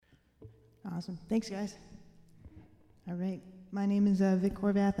Awesome. Thanks, guys. All right. My name is Vic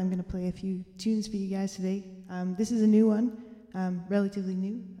Horvath. I'm going to play a few tunes for you guys today. This is a new one, relatively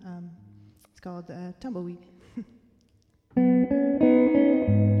new. It's called Tumbleweed.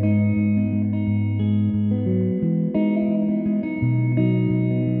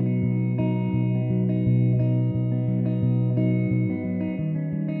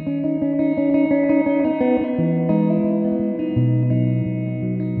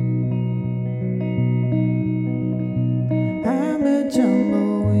 I'm a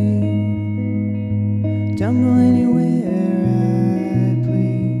tumbleweed, tumble anywhere I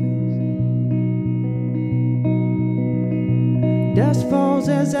please. Dust falls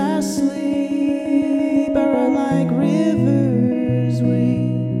as I sleep, I run like rivers we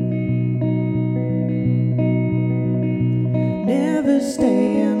never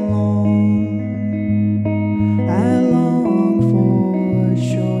staying long. I long for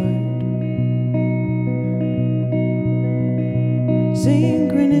short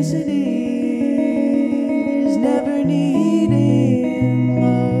synchronicities, never needing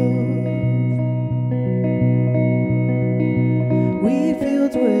love. Wheat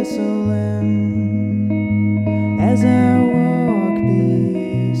fields whistling as I walk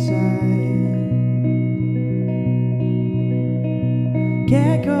beside.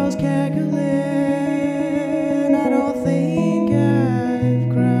 Cat calls cackling, I don't think I've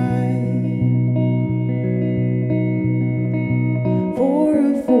cried for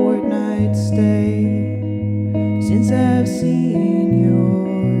a fortnight stay since I've seen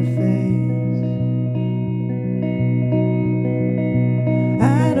your face.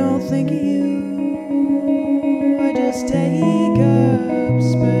 I don't think of you, I just take up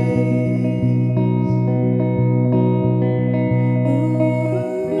space.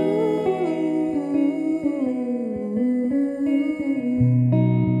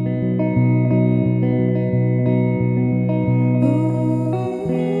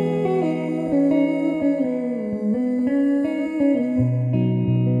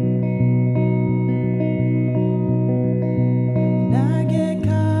 And I get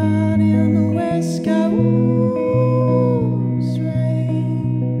caught in the West Coast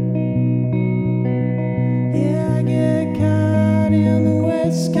rain. Yeah, I get caught in the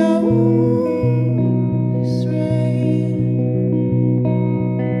West Coast rain.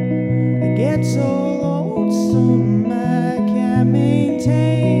 I get so lonesome I can't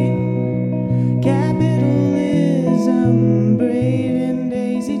maintain capitalism, braiding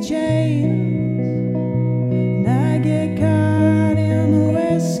daisy chains. And I get caught in the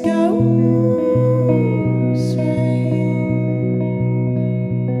West Coast rain.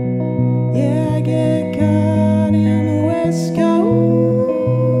 Yeah, I get caught in the West Coast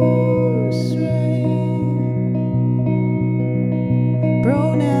rain.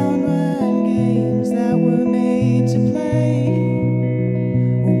 Pronoun mind games that were made to play,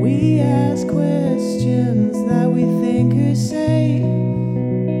 when we ask questions that we think are safe.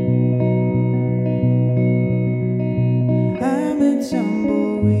 I'm a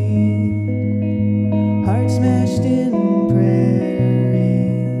tumbleweed, heart smashed in prairie.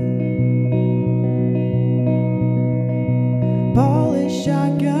 Polished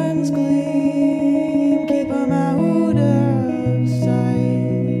shotguns gleam, keep 'em out of sight.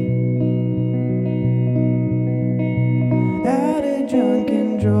 Out of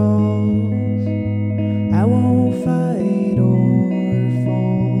drunken draws, I won't fight or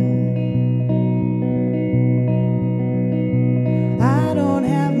fall. I don't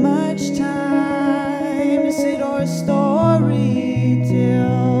have much time to sit or story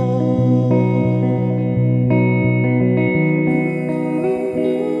tell.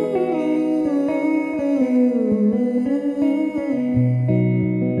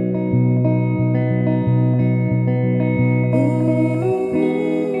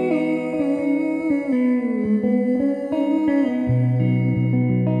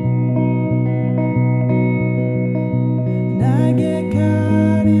 And I get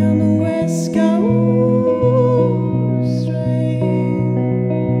caught in the West Coast rain.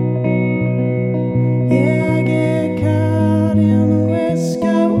 Yeah, I get caught in the West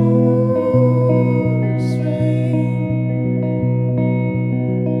Coast rain.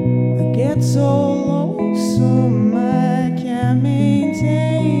 I get so lonesome I can't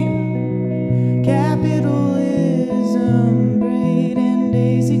maintain capitalism, braiding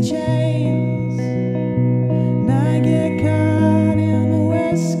daisy chains. And I get caught in the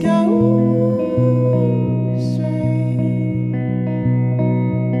West Coast rain.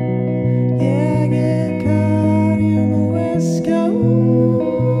 Yeah, I get caught in the West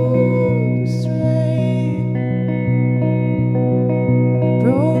Coast rain.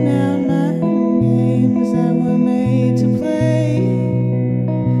 Pronoun mind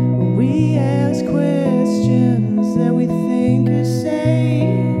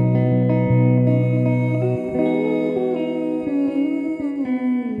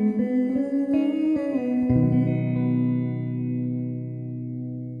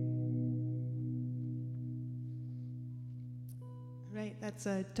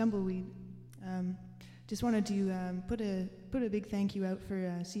that's Tumbleweed. Just wanted to put a big thank you out for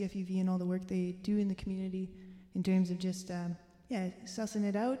CFUV and all the work they do in the community in terms of just sussing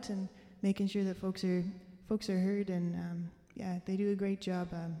it out and making sure that folks are heard, and they do a great job,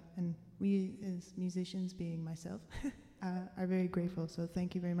 and we as musicians, being myself, are very grateful. So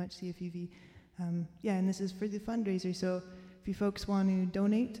thank you very much, CFUV. And this is for the fundraiser, so if you folks want to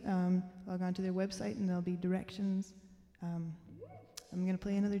donate, log on to their website and there'll be directions. I'm going to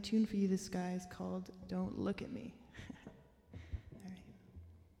play another tune for you. This guy is called Don't Look at Me. All right.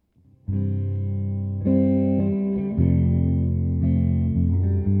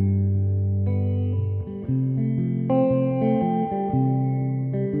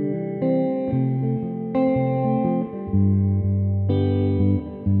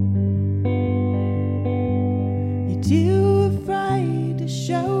 You're too afraid to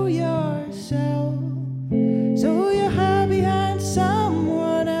show yourself, so you hide behind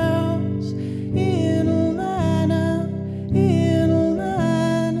someone else in a line of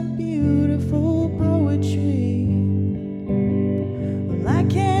beautiful poetry. Well, I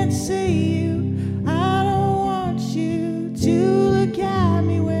can't see you, I don't want you to look at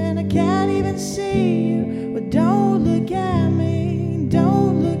me when I can't even see you. Well, don't look at me,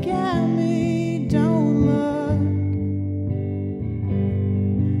 don't look at me, don't look.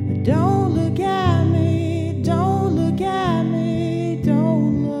 Don't look at me, don't look at me,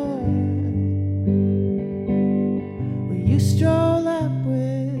 don't look. Well, you stroll up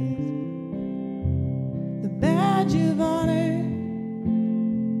with the badge of honor,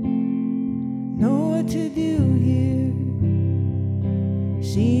 know what to do here,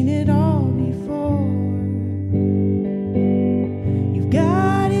 seen it all before. You've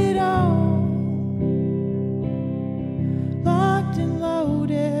got it all locked and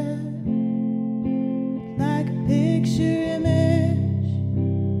loaded, like a picture image.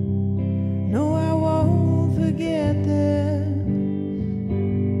 No, I won't forget this.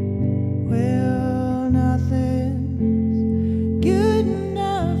 Well, nothing's good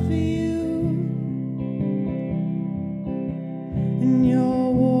enough for you, and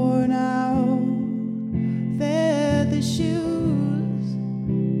your worn out feather shoes.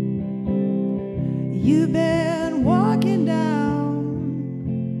 You've been walking down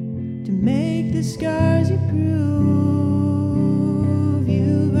to make the scars you prove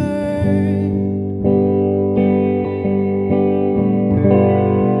you've earned.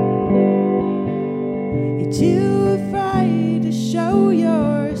 You're too afraid to show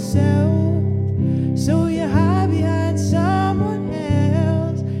yourself, so you hide behind someone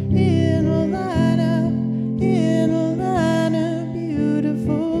else in a line of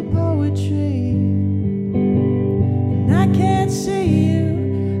beautiful poetry. And I can't see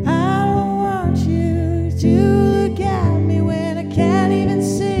you, I don't want you to look at me when I can't even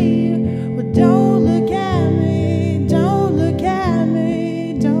see you. Well, don't look at me, don't look at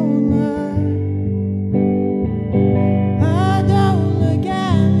me, don't look. Oh, don't look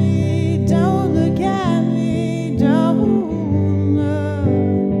at me, don't look at me, don't look.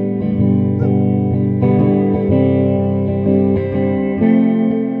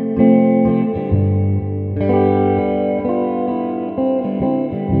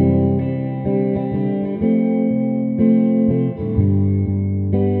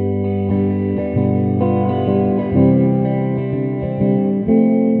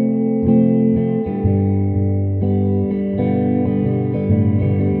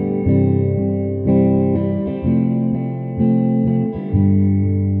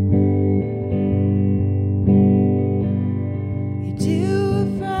 You're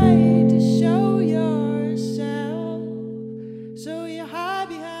too afraid to show yourself, so you hide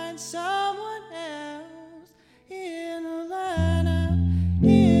behind someone else in a line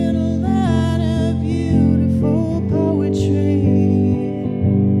of beautiful poetry.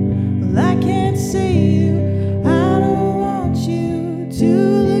 Well, I can't see you, I don't want you to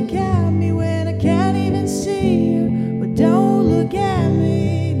look at me when I can't even see you. Well, don't look at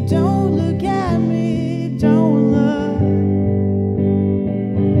me, don't look at me, don't look.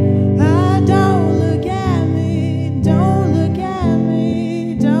 Ah, don't look at me, don't look at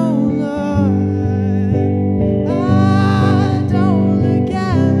me, don't look. Ah, don't look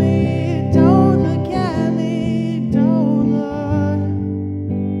at me, don't look at me, don't look.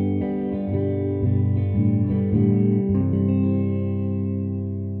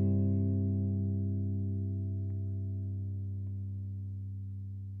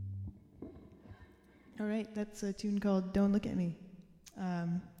 All right, that's a tune called Don't Look at Me.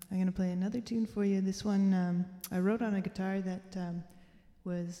 I'm going to play another tune for you. This one I wrote on a guitar that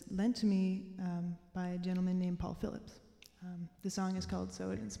was lent to me by a gentleman named Paul Phillips. The song is called So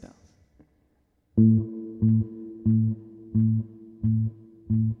It In Spells.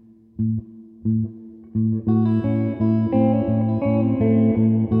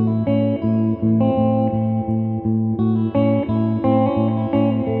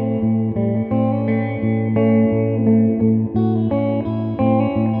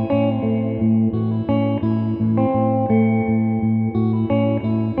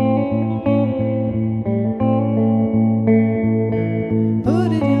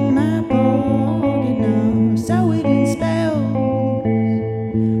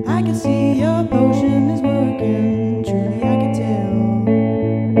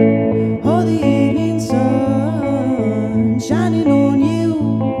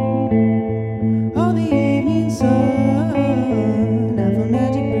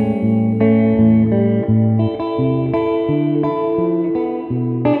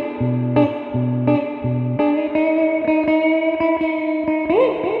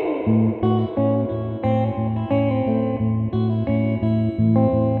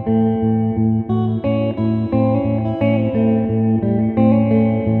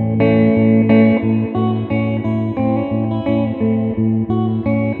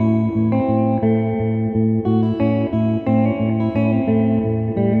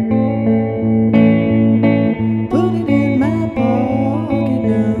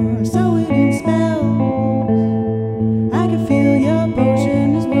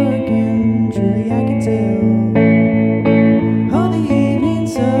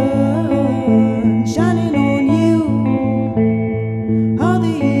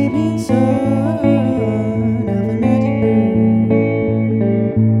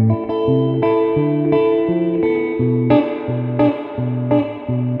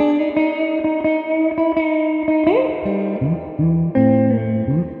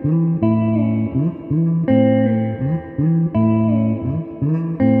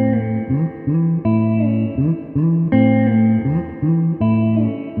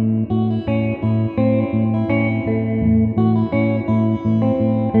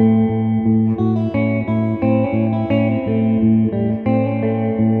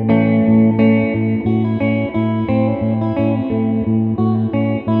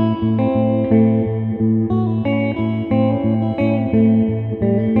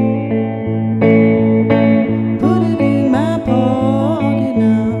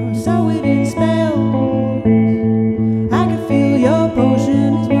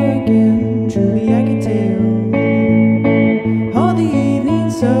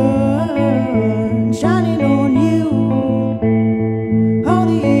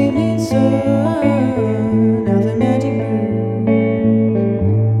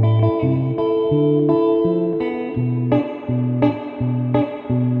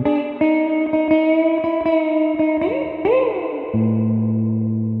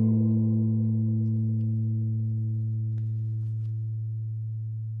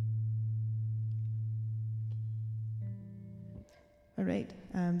 All right,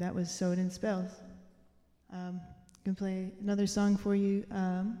 that was So It In Spells. I'm going to play another song for you.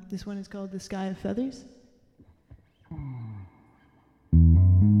 This one is called The Sky of Feathers.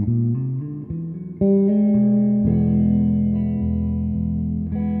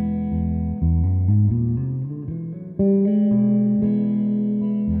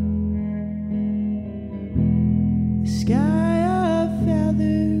 The sky of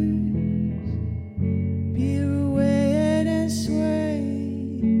feathers pirouette and sway,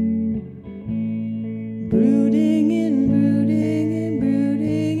 brooding and brooding and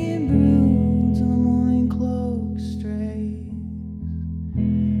brooding and brood till the morning cloak strays.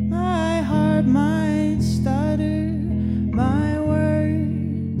 My heart might stutter, my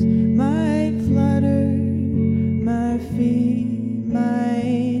words might flutter, my feet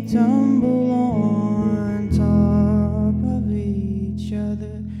might tumble on top of each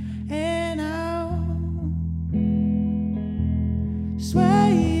other, and I'll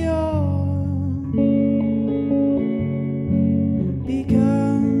sway on,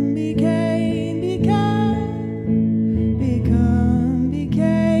 become, became, become, become,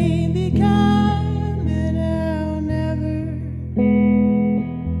 became, become, and I'll never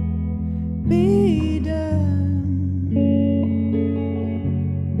be done.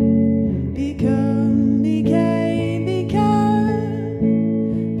 Become, became, become,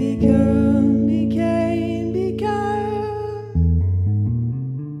 become, became, become.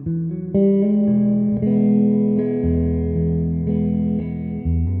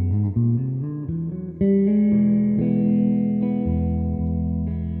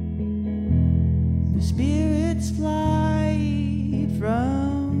 The spirits fly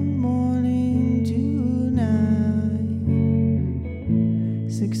from morning to night.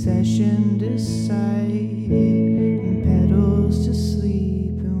 sight and petals to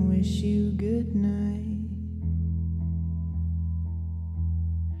sleep and wish you good night.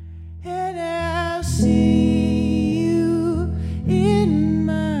 And I'll see you in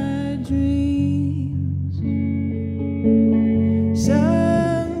my dreams sometime,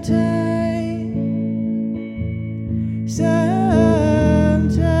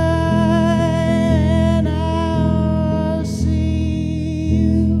 I'll see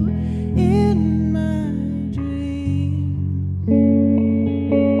you in my dreams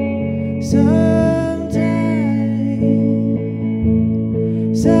sometime,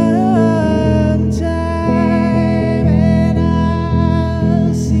 and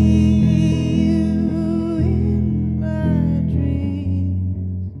I'll see you in my dreams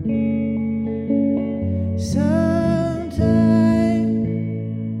sometime.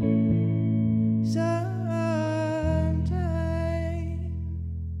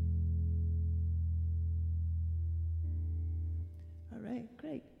 All right,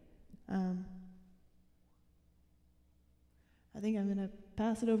 great. I think I'm going to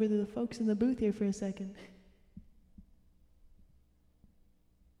pass it over to the folks in the booth here for a second.